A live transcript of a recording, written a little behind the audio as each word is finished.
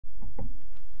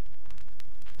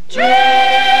When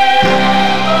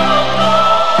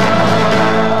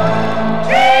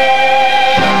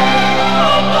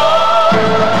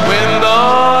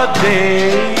the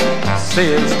day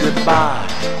says goodbye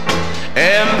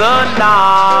and the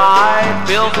night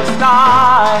fills the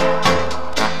sky,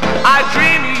 I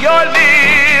dream your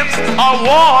lips are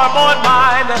warm on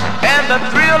mine, and the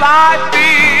thrill I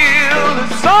feel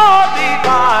is so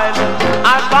divine.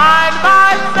 I find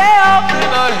myself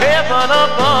in a heaven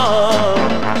above,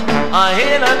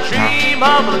 in a dream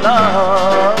of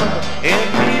love. In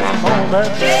these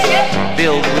moments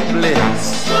filled with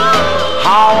bliss,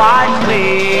 how I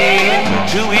cling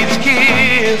to each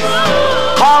kiss.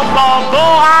 'Cause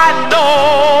although I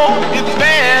know it's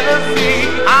fantasy,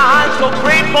 I'm so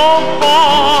grateful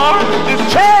for this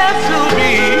chance to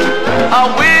be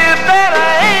with an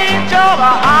angel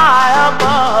high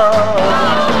above,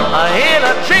 in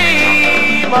a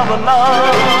dream of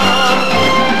love.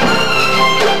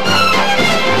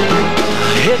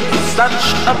 It's such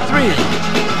a thrill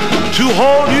to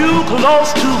hold you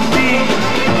close to me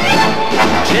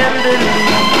tenderly,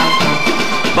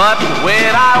 but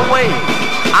when I wake,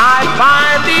 I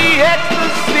find the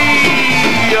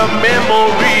ecstasy of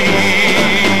memory.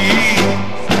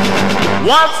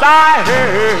 Once I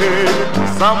heard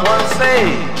someone say,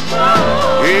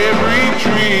 every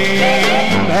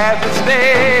dream has its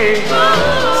day,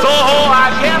 so I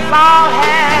guess I'll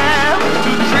have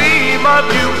to dream of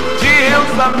you till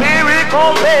some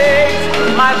miracle makes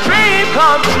my dream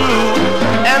come true,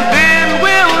 and then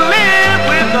we'll live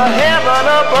with the heaven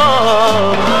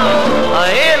above.